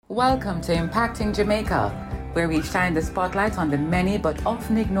Welcome to Impacting Jamaica, where we shine the spotlight on the many but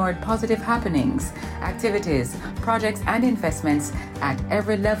often ignored positive happenings, activities, projects, and investments at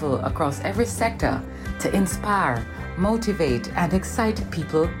every level across every sector to inspire, motivate, and excite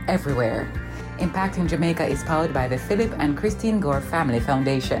people everywhere. Impacting Jamaica is powered by the Philip and Christine Gore Family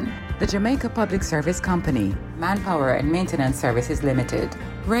Foundation, the Jamaica Public Service Company, Manpower and Maintenance Services Limited,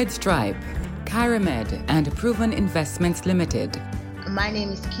 Red Stripe, Caramed, and Proven Investments Limited. My name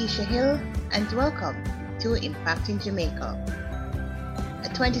is Keisha Hill, and welcome to Impacting Jamaica. A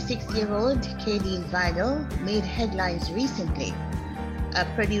 26-year-old Kadene Vidol made headlines recently. A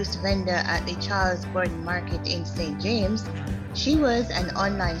produce vendor at the Charles Gordon Market in St. James, she was an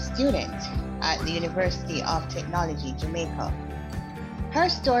online student at the University of Technology, Jamaica. Her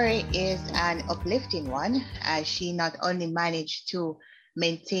story is an uplifting one, as she not only managed to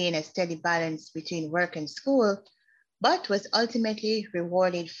maintain a steady balance between work and school, but was ultimately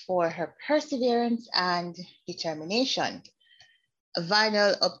rewarded for her perseverance and determination.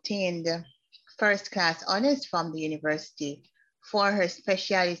 Vidal obtained first-class honors from the university for her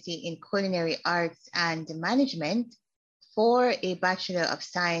specialty in culinary arts and management, for a Bachelor of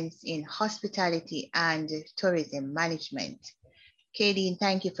Science in Hospitality and Tourism Management. Kadene,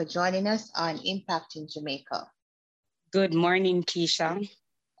 thank you for joining us on Impacting Jamaica. Good morning, Keisha.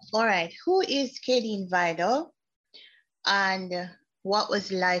 All right, who is Kadene Vidol, and what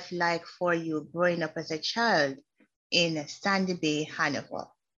was life like for you growing up as a child in Sandy Bay, Hanover?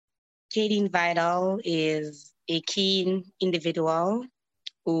 Kadene Vidol is a keen individual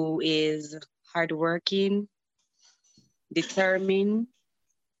who is hardworking, determined,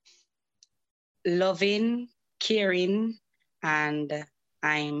 loving, caring, and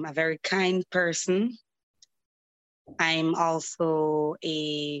I'm a very kind person. I'm also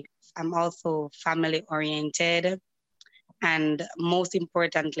family oriented, and most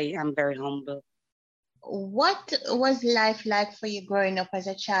importantly, I'm very humble. What was life like for you growing up as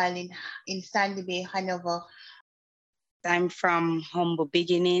a child in Sandy Bay, Hanover? I'm from humble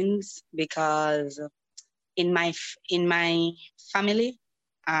beginnings because in my family,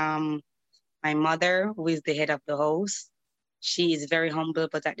 my mother, who is the head of the house, she is very humble,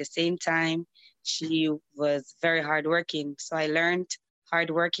 but at the same time, she was very hardworking. So I learned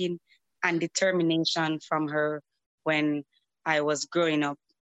hardworking and determination from her when I was growing up.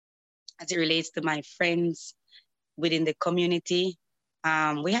 As it relates to my friends within the community,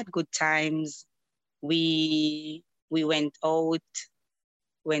 we had good times. We went out,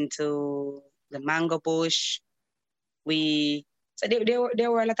 went to the mango bush. So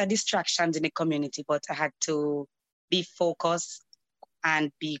there were a lot of distractions in the community, but I had to be focused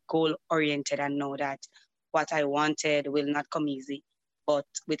and be goal-oriented and know that what I wanted will not come easy, but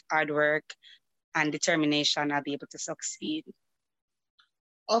with hard work and determination, I'll be able to succeed.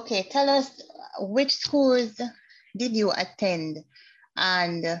 Okay, tell us, which schools did you attend,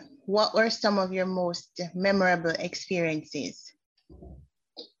 and what were some of your most memorable experiences?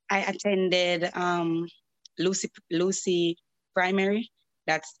 I attended Lucy Primary,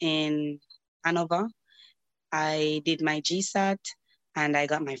 that's in Hanover. I did my GSAT and I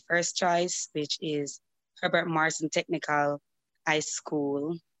got my first choice, which is Herbert Marson Technical High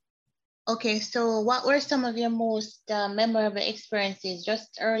School. Okay, so what were some of your most memorable experiences?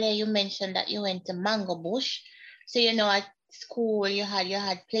 Just earlier you mentioned that you went to Mango Bush. So, you know, at school you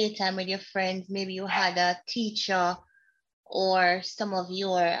had playtime with your friends. Maybe you had a teacher or some of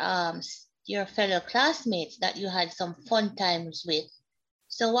your fellow classmates that you had some fun times with.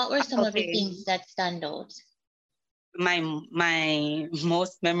 So what were some of the things that stand out? My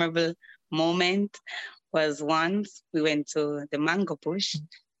most memorable moment was once we went to the mango bush,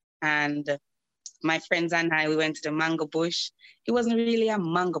 and my friends and I, we went to the mango bush. It wasn't really a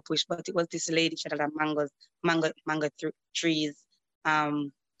mango bush, but it was this lady, she had mango trees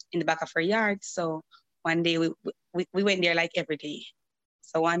in the back of her yard. So one day we went there like every day.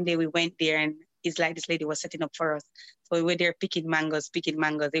 So one day we went there and it's like this lady was setting up for us. So we were there picking mangoes.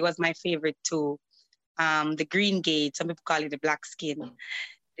 It was my favorite too. The green gate, some people call it the black skin.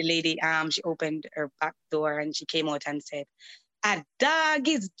 The lady, she opened her back door and she came out and said, "A dog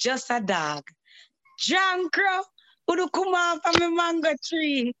is just a dog. Jankro, who come off from a mango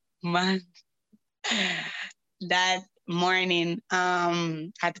tree." Man, that morning, I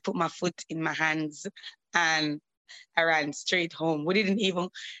had to put my foot in my hands and I ran straight home. We didn't even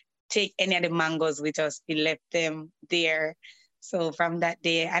take any of the mangoes with us. We left them there. So from that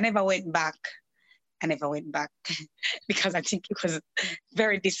day, I never went back because I think it was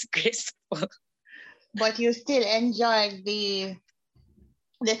very disgraceful. But you still enjoyed the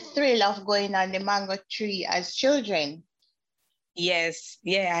thrill of going on the mango tree as children. Yes,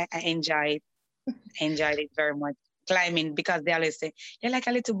 yeah, I enjoyed it very much. Climbing because they always say, you're like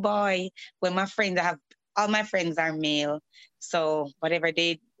a little boy. When my friends I have all my friends are male. So whatever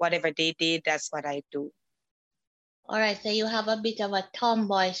they did, that's what I do. All right, so you have a bit of a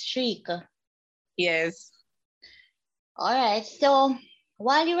tomboy streak. Yes. All right, so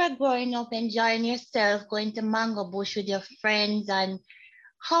while you were growing up, enjoying yourself, going to Mango Bush with your friends, and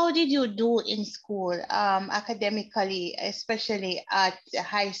how did you do in school, academically, especially at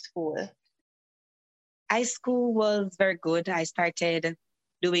high school? High school was very good. I started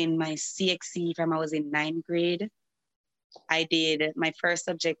doing my CXC from I was in ninth grade. I did my first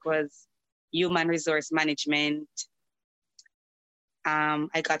subject was human resource management.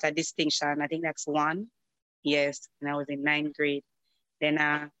 I got a distinction. I think that's one. Yes, and I was in ninth grade. Then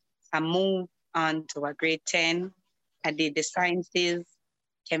I moved on to a grade 10. I did the sciences,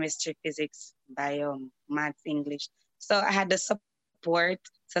 chemistry, physics, bio, maths, English. So I had the support.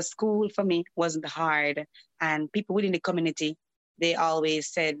 So school for me wasn't hard. And people within the community, they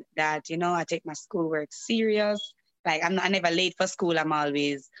always said that, I take my schoolwork serious. Like I never late for school. I'm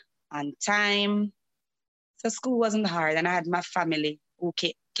always on time. So school wasn't hard. And I had my family who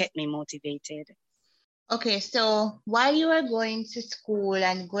kept me motivated. Okay, so while you were going to school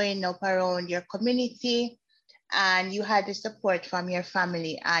and going up around your community, and you had the support from your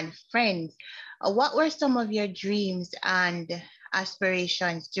family and friends, what were some of your dreams and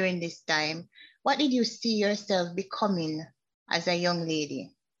aspirations during this time? What did you see yourself becoming as a young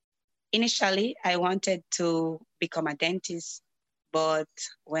lady? Initially, I wanted to become a dentist, but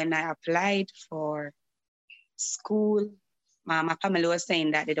when I applied for school, my family was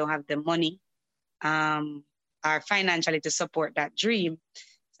saying that they don't have the money um, or financially to support that dream.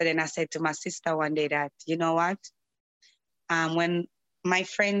 So then I said to my sister one day that, you know what? When my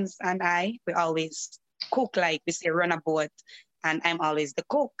friends and we always cook, like we say, run a boat, and I'm always the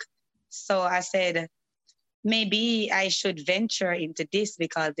cook. So I said, maybe I should venture into this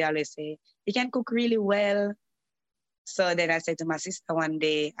because they always say, you can cook really well. So then I said to my sister one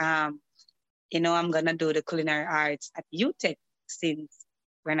day, I'm going to do the culinary arts at UTech since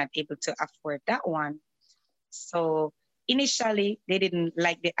we're not able to afford that one. So initially, they didn't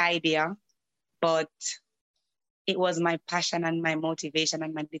like the idea, but it was my passion and my motivation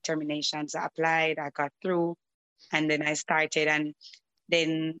and my determination. So I applied, I got through, and then I started. And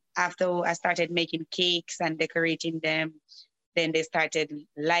then after I started making cakes and decorating them, then they started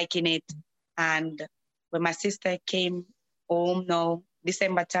liking it. And when my sister came home, no,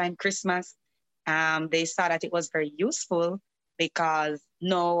 December time, Christmas, they saw that it was very useful because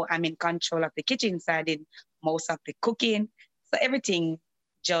now I'm in control of the kitchen, so I did most of the cooking. So everything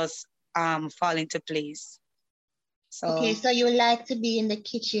just fall into place. Okay, So so you like to be in the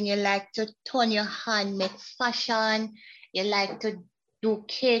kitchen, you like to turn your hand, make fashion, you like to do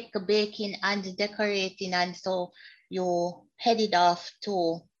cake baking and decorating, and so you headed off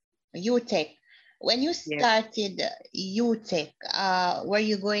to UTech. When you yes, started UTech, were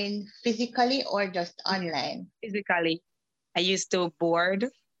you going physically or just online? physically, I used to board.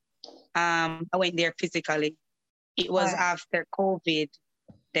 I went there physically. It All was right. after COVID,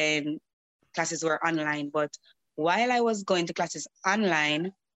 then classes were online. But while I was going to classes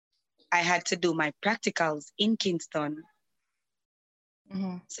online, I had to do my practicals in Kingston.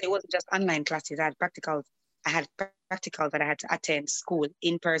 Mhm. So it wasn't just online classes. I had practicals. I had practicals that I had to attend school in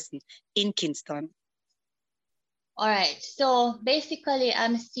person in Kingston. All right. So basically,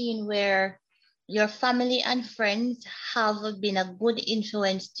 I'm seeing where your family and friends have been a good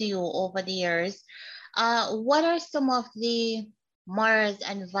influence to you over the years. What are some of the morals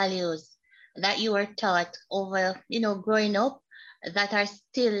and values that you were taught over, growing up that are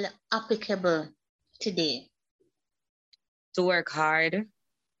still applicable today? To work hard,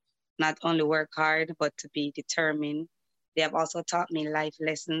 not only work hard, but to be determined. They have also taught me life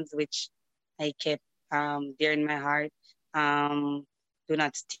lessons, which I kept dear in my heart. Um, do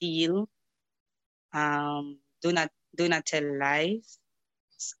not steal. Do not tell lies,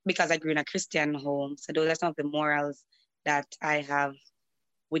 because I grew in a Christian home. So those are some of the morals that I have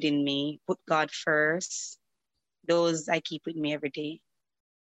within me. Put God first. Those I keep with me every day.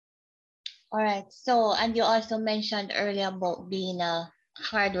 All right. So, and you also mentioned earlier about being a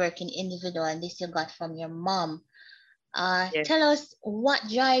hardworking individual, and this you got from your mom. Yes. Tell us what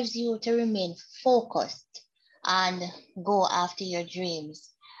drives you to remain focused and go after your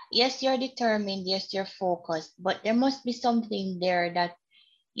dreams. Yes, you're determined. Yes, you're focused, but there must be something there that,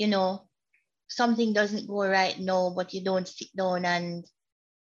 you know, something doesn't go right now, but you don't sit down and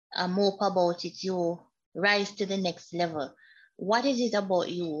mope about it. You rise to the next level. What is it about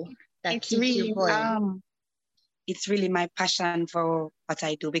you that It's keeps you really going? it's really my passion for what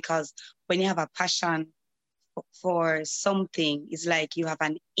I do, because when you have a passion for something, it's like you have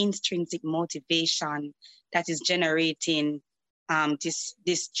an intrinsic motivation that is generating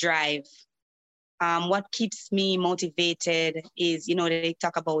this drive. What keeps me motivated is, they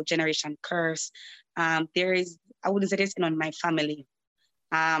talk about generation curse. There is, I wouldn't say this on my family.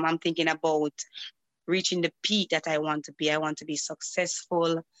 I'm thinking about reaching the peak that I want to be. I want to be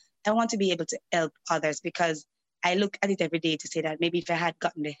successful. I want to be able to help others, because I look at it every day to say that maybe if I had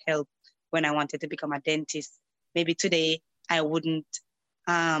gotten the help when I wanted to become a dentist, maybe today I wouldn't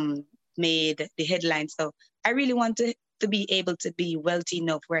made the headlines. So I really want to be able to be wealthy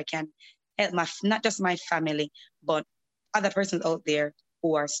enough where I can help not just my family, but other persons out there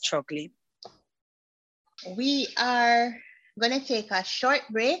who are struggling. We are going to take a short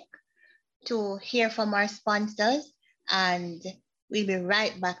break to hear from our sponsors, and we'll be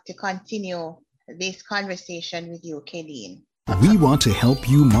right back to continue this conversation with you, Kadene. We want to help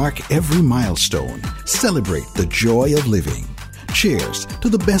you mark every milestone. Celebrate the joy of living. Cheers to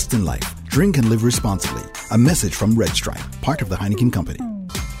the best in life. Drink and live responsibly. A message from Red Stripe, part of the Heineken Company.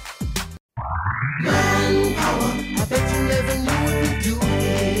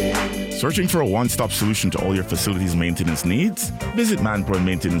 Searching for a one-stop solution to all your facilities maintenance needs? Visit Manpower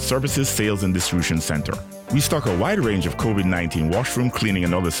Maintenance Services Sales and Distribution Center. We stock a wide range of COVID-19 washroom cleaning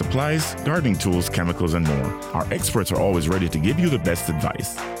and other supplies, gardening tools, chemicals, and more. Our experts are always ready to give you the best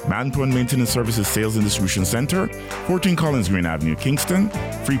advice. Manpower Maintenance Services Sales and Distribution Center, 14 Collins Green Avenue, Kingston,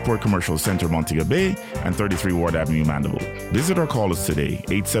 Freeport Commercial Center, Montego Bay, and 33 Ward Avenue, Mandeville. Visit or call us today,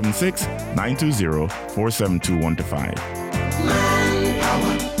 876-920-47215.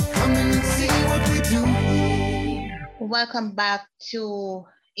 Welcome back to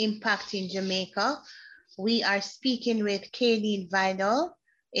Impacting Jamaica. We are speaking with Kadene Vidol,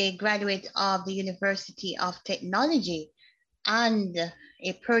 a graduate of the University of Technology and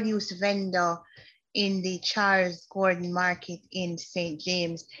a produce vendor in the Charles Gordon Market in St.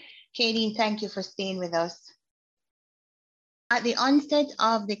 James. Kadene, thank you for staying with us. At the onset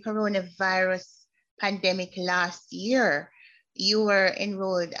of the coronavirus pandemic last year, you were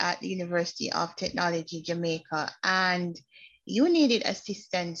enrolled at the University of Technology, Jamaica, and you needed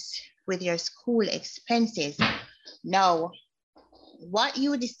assistance with your school expenses. Now, what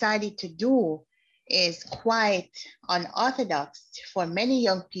you decided to do is quite unorthodox for many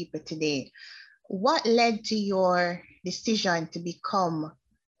young people today. What led to your decision to become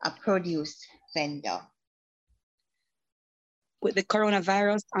a produce vendor? With the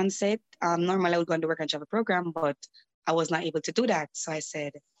coronavirus onset, normally I would go into work and travel program, but I was not able to do that. So I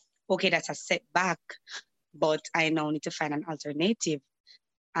said, okay, that's a setback, but I now need to find an alternative.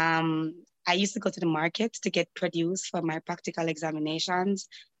 I used to go to the market to get produce for my practical examinations.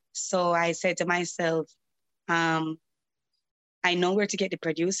 So I said to myself, I know where to get the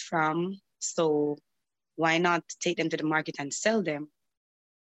produce from, so why not take them to the market and sell them?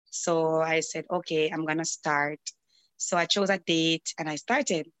 So I said, okay, I'm gonna start. So I chose a date and I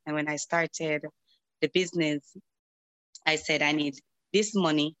started. And when I started the business, I said, I need this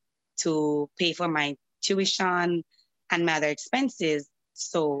money to pay for my tuition and my other expenses.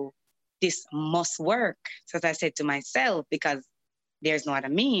 So this must work. So I said to myself, because there's no other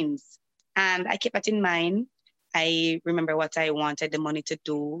means. And I kept that in mind. I remember what I wanted the money to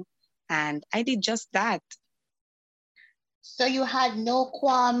do. And I did just that. So you had no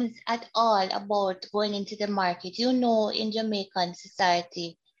qualms at all about going into the market. You know, in Jamaican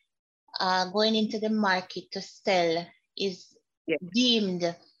society, going into the market to sell is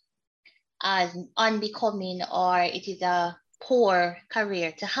deemed as unbecoming, or it is a poor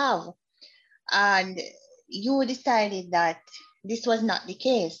career to have. And you decided that this was not the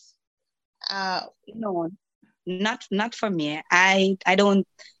case. No, not for me. I don't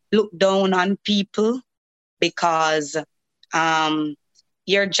look down on people, because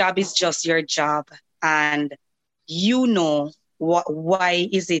your job is just your job, and you know why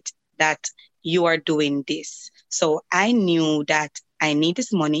is it that you are doing this. So I knew that I need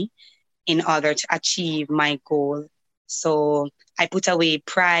this money in order to achieve my goal. So I put away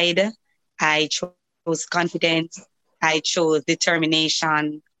pride, I chose confidence, I chose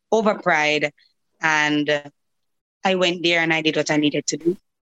determination over pride, and I went there and I did what I needed to do.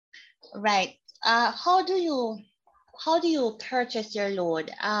 Right. How do you purchase your load?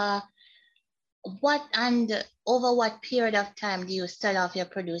 What and over what period of time do you sell off your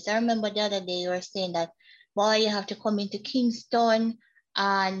produce? I remember the other day you were saying that, boy, you have to come into Kingston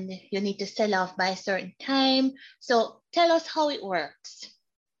and you need to sell off by a certain time. So tell us how it works.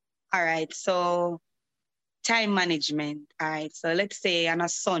 All right. So time management. All right. So let's say on a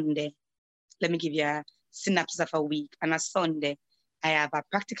Sunday, let me give you synopsis of a week. On a Sunday, I have a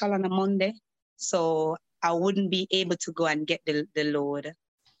practical on a Monday, so I wouldn't be able to go and get the load.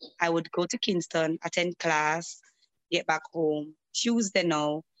 I would go to Kingston, attend class, get back home. Tuesday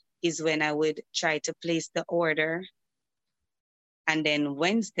now is when I would try to place the order. And then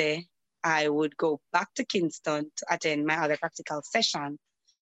Wednesday, I would go back to Kingston to attend my other practical session.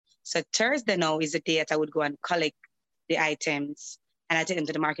 So Thursday now is the day that I would go and collect the items and I take them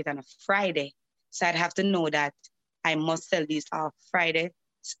to the market on a Friday. So I'd have to know that I must sell these off Friday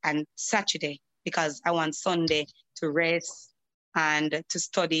and Saturday because I want Sunday to rest and to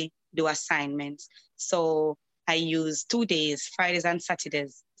study, do assignments. So I use 2 days, Fridays and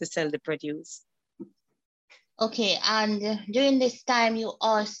Saturdays, to sell the produce. Okay, and during this time, you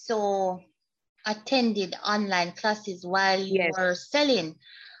also attended online classes while you were selling.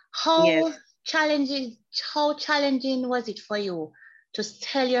 How challenging was it for you to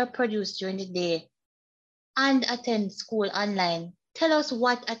sell your produce during the day and attend school online? Tell us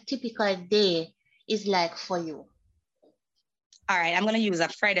what a typical day is like for you. All right, I'm going to use a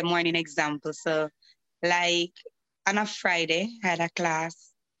Friday morning example. So like on a Friday, I had a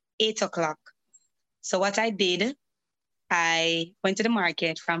class 8 o'clock. So what I did, I went to the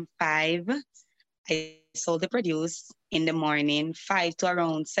market from 5. I sold the produce in the morning, 5 to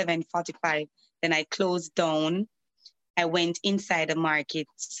around 7:45. Then I closed down. I went inside the market,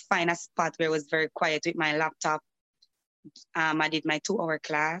 find a spot where it was very quiet with my laptop. I did my 2-hour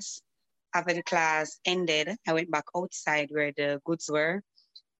class. After the class ended, I went back outside where the goods were.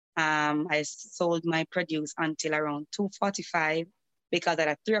 I sold my produce until around 2:45 because I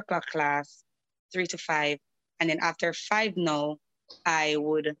had a 3 o'clock class, 3 to 5. And then after 5 now, I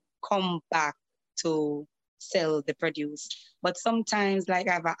would come back to sell the produce. But sometimes, like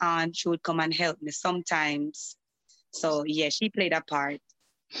I have an aunt, she would come and help me sometimes. So yeah, she played a part.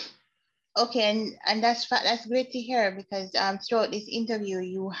 Okay, and that's great to hear because throughout this interview,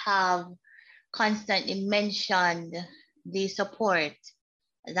 you have constantly mentioned the support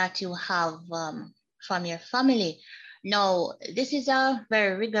that you have from your family. Now, this is a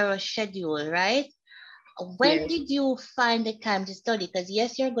very rigorous schedule, right? When did you find the time to study? Because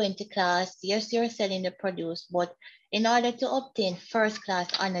yes, you're going to class, yes, you're selling the produce, but in order to obtain first class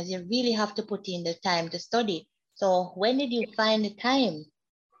honors, you really have to put in the time to study. So when did you find the time?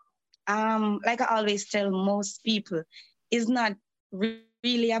 Like I always tell most people, it's not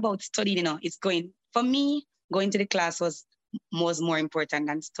really about studying, it's going, for me, going to the class was more important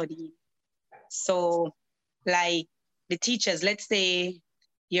than studying. So like the teachers, let's say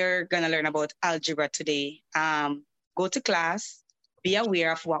you're going to learn about algebra today. Go to class, be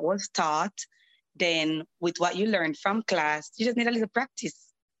aware of what was taught. Then with what you learned from class, you just need a little practice.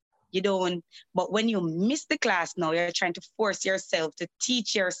 You don't, but when you miss the class now, you're trying to force yourself to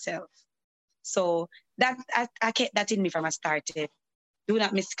teach yourself. So that I kept that in me from I started. Do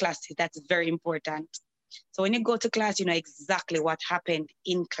not miss classes. That's very important. So when you go to class, you know exactly what happened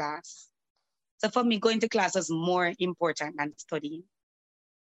in class. So for me, going to class was more important than studying.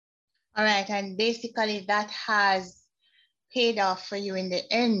 All right. And basically that has paid off for you in the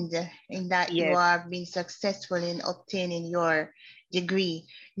end, in that you have been successful in obtaining your degree.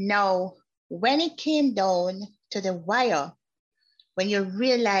 Now, when it came down to the wire, when you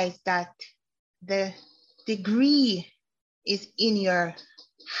realized that the degree is in your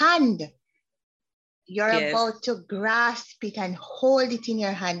hand, you're about to grasp it and hold it in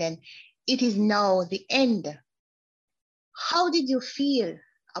your hand, and it is now the end. How did you feel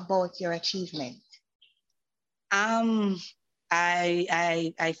about your achievement? I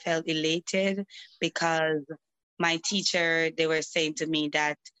felt elated because my teacher, they were saying to me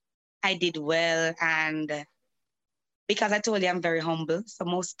that I did well, and because I told you I'm very humble. So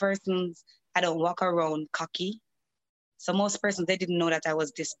most persons, I don't walk around cocky. So most persons, they didn't know that I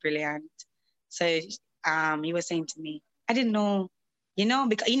was this brilliant. So he was saying to me, I didn't know,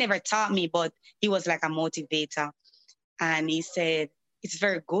 because he never taught me, but he was like a motivator. And he said, it's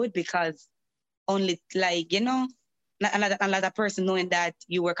very good because only like, another person knowing that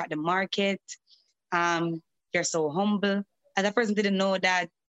you work at the market, you're so humble. Other person didn't know that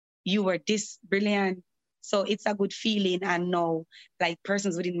you were this brilliant. So it's a good feeling. And now, like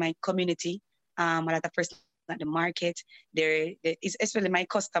persons within my community, a lot of persons at the market, especially my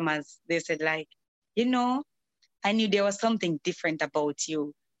customers, they said like, I knew there was something different about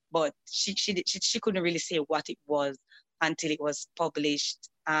you, but she couldn't really say what it was until it was published.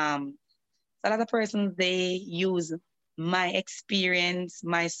 So a lot of persons, they use my experience,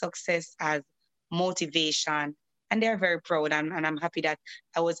 my success as motivation, and they're very proud. And I'm happy that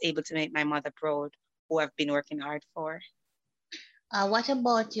I was able to make my mother proud, who I've been working hard for. What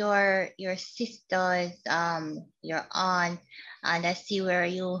about your sisters, your aunt, and I see where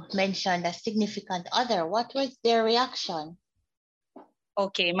you mentioned a significant other. What was their reaction?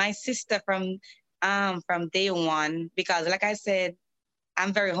 Okay, my sister from day one, because like I said,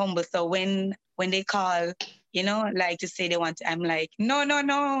 I'm very humble. So when they call, like to say they want to, I'm like, no, no,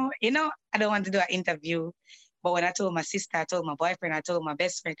 no, I don't want to do an interview. But when I told my sister, I told my boyfriend, I told my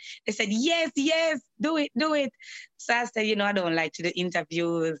best friend, they said, yes, yes, do it, do it. So I said, I don't like to do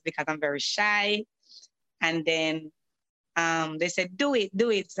interviews because I'm very shy. And then they said, do it,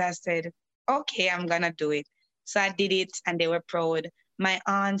 do it. So I said, okay, I'm gonna do it. So I did it and they were proud. My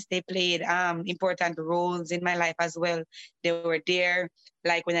aunts, they played important roles in my life as well. They were there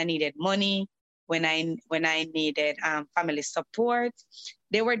like when I needed money, when I needed family support.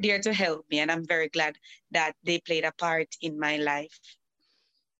 They were there to help me, and I'm very glad that they played a part in my life.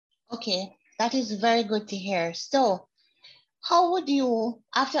 Okay, that is very good to hear. So, how would you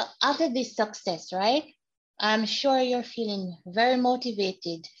after this success, right? I'm sure you're feeling very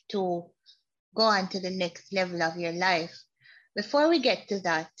motivated to go on to the next level of your life. Before we get to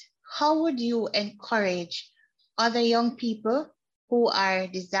that, how would you encourage other young people who are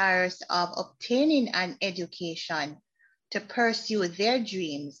desirous of obtaining an education to pursue their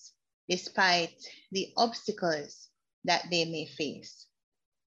dreams despite the obstacles that they may face?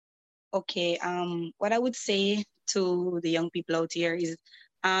 Okay, what I would say to the young people out here is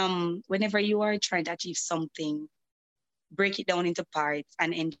whenever you are trying to achieve something, break it down into parts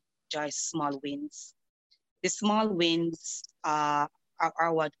and enjoy small wins. The small wins are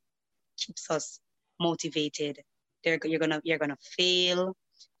what keeps us motivated. You're gonna fail.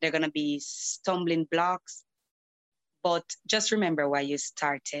 They're gonna be stumbling blocks, but just remember why you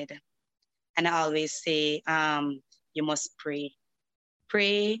started. And I always say, you must pray.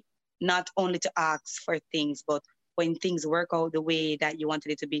 Pray not only to ask for things, but when things work out the way that you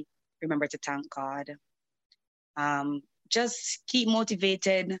wanted it to be, remember to thank God. Just keep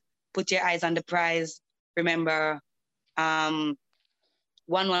motivated. Put your eyes on the prize. Remember, um,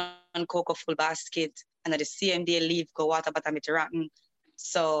 one cocoa full basket, and at the same day leave go water bottom it rotten.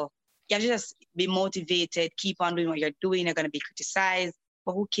 So you have to just be motivated, keep on doing what you're doing. You're gonna be criticized,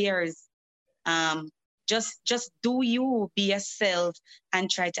 but who cares? Um, just do you, be yourself, and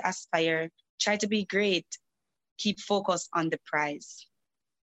try to aspire. Try to be great. Keep focused on the prize.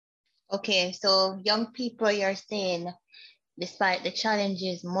 Okay, so young people, you're saying, despite the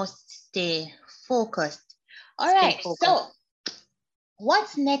challenges, must stay focused. All Stay right, focused. so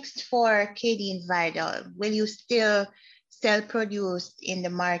what's next for Kadene Vidol? Will you still sell produce in the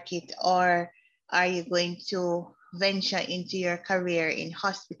market, or are you going to venture into your career in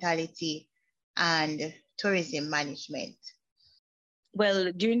hospitality and tourism management?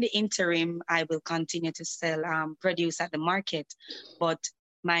 Well, during the interim, I will continue to sell produce at the market, but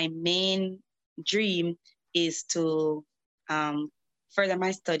my main dream is to um, further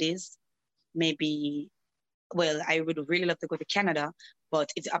my studies. Maybe, well, I would really love to go to Canada, but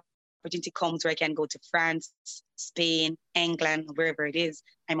if the opportunity comes where I can go to France, Spain, England, wherever it is,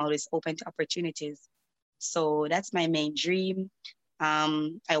 I'm always open to opportunities. So that's my main dream.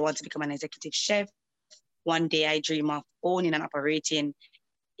 I want to become an executive chef. One day I dream of owning and operating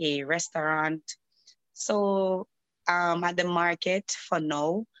a restaurant. So at the market for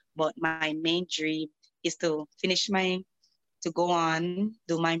now, but my main dream is to go on,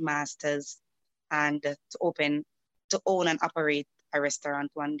 do my master's, and to own and operate a restaurant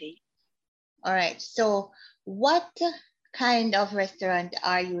one day. All right, so what kind of restaurant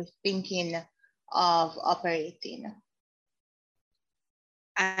are you thinking of operating?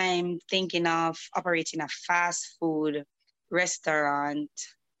 I'm thinking of operating a fast food restaurant.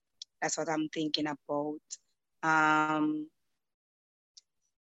 That's what I'm thinking about. Um,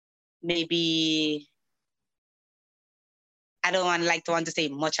 Maybe I don't want to say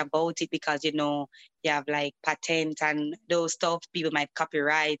much about it because you have like patent and those stuff. People might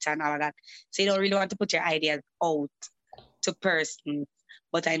copyright and all of that, so you don't really want to put your ideas out to persons.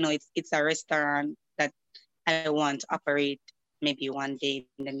 But I know it's a restaurant that I want to operate maybe one day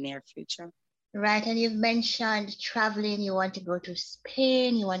in the near future. Right, and you've mentioned traveling. You want to go to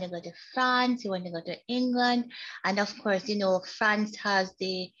Spain, you want to go to France, you want to go to England, and of course, France has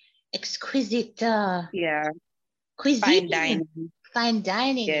the exquisite Yeah, fine cuisine, dining. fine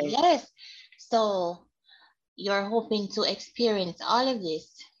dining. Yeah, Yes, so you're hoping to experience all of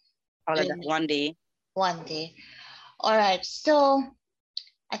this all of that in one day. one day. All right, so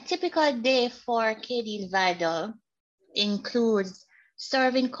a typical day for Kadene Vidal includes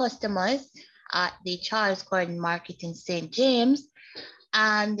serving customers at the Charles Gordon Market in St. James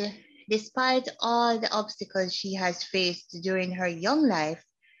and Despite all the obstacles she has faced during her young life,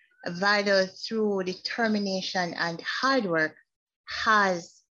 Vidal, through determination and hard work,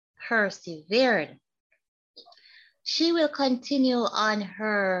 has persevered. She will continue on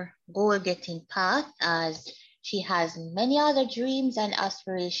her goal-getting path as she has many other dreams and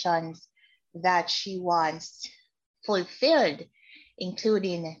aspirations that she wants fulfilled,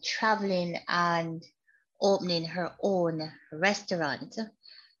 including traveling and opening her own restaurant.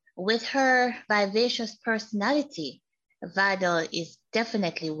 With her vivacious personality, Vidal is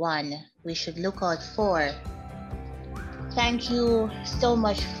definitely one we should look out for. Thank you so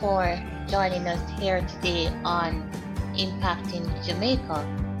much for joining us here today on Impacting Jamaica.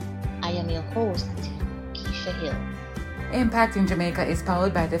 I am your host, Keisha Hill. Impacting Jamaica is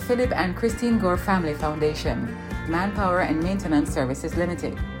powered by the Philip and Christine Gore Family Foundation, Manpower and Maintenance Services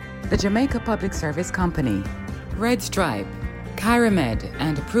Limited, the Jamaica Public Service Company, Red Stripe, Kyramed,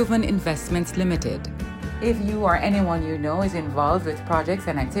 and Proven Investments Limited. If you or anyone you know is involved with projects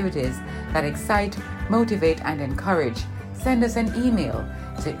and activities that excite, motivate, and encourage, send us an email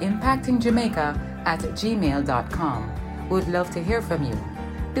to impactingjamaica@gmail.com. We'd love to hear from you.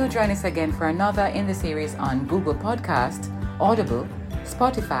 Do join us again for another in the series on Google Podcast, Audible,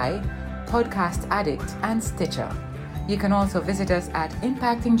 Spotify, Podcast Addict, and Stitcher. You can also visit us at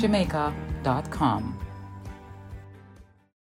impactingjamaica.com.